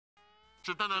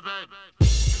C'est un appel.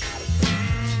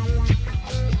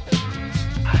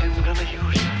 I'm gonna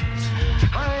use you.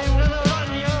 I'm gonna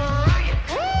run you right.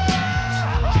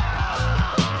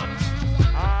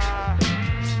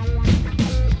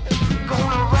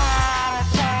 Gonna ride a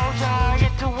soldier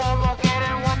into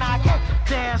Armageddon. When I get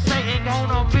there, Satan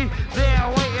gonna be there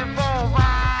waiting for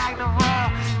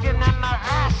Ragnarok. Getting in the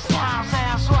ass down,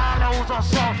 saying swallows or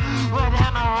so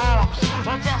within the ropes.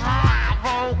 Just like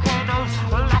volcanoes,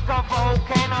 like a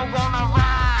volcano. Gonna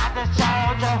ride the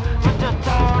soldier into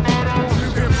tornadoes. You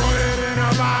can put it in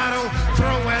a bottle,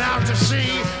 throw it out to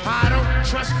sea. I don't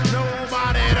trust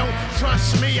nobody, don't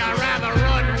trust me. I'd rather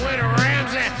run with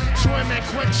Ramsey, swim in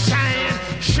quicksand,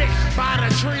 shit by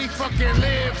the tree, fucking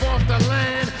live off the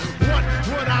land. What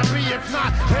would I be if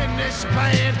not in this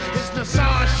band? It's the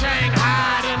Saw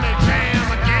Shanghai in the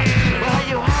jam again. Are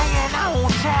you hanging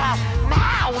on tight?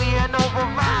 Now we in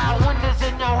override. Wind is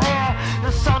in your hair,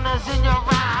 the sun is in your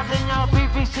eyes, in your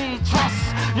PVC dress,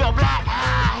 your black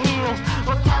high heels.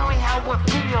 Well, tell me how it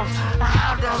feels.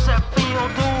 How does it feel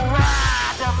to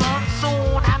ride the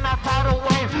monsoon and the tidal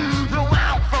wave? You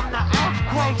out from the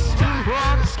earthquakes,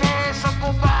 unscared,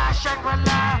 circle by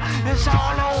Shangri-La. It's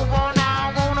all over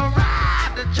now. Gonna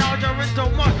ride the Charger into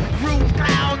one through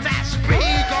clouds at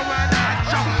speed. Going at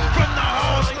you from the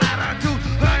horse latitudes.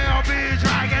 There'll be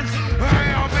dragons,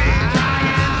 there'll be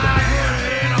dragons. I put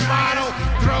it in a bottle,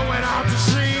 throw it out to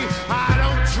sea. I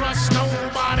don't trust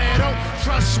nobody, don't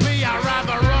trust me. I'd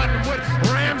rather run with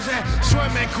Ramsey,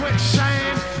 swim in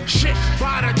quicksand, shit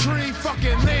by the tree,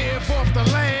 fucking live off the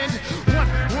land. What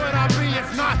would I be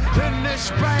if not in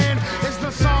this band? It's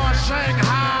the Saw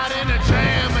Shanghai in the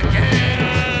jam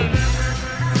again.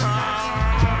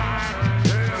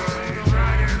 There'll be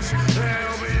dragons,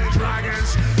 there'll be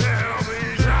dragons, there'll be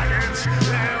dragons,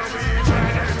 there'll be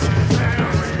dragons,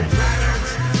 there'll be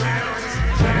dragons, there'll be dragons, there'll be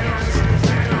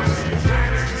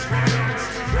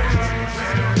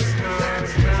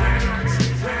dragons,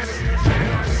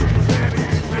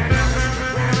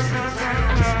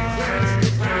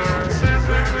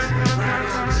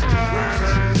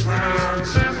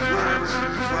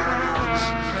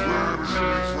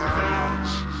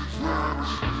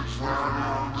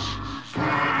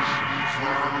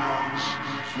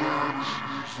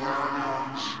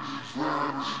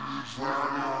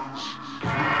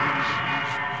 Swans.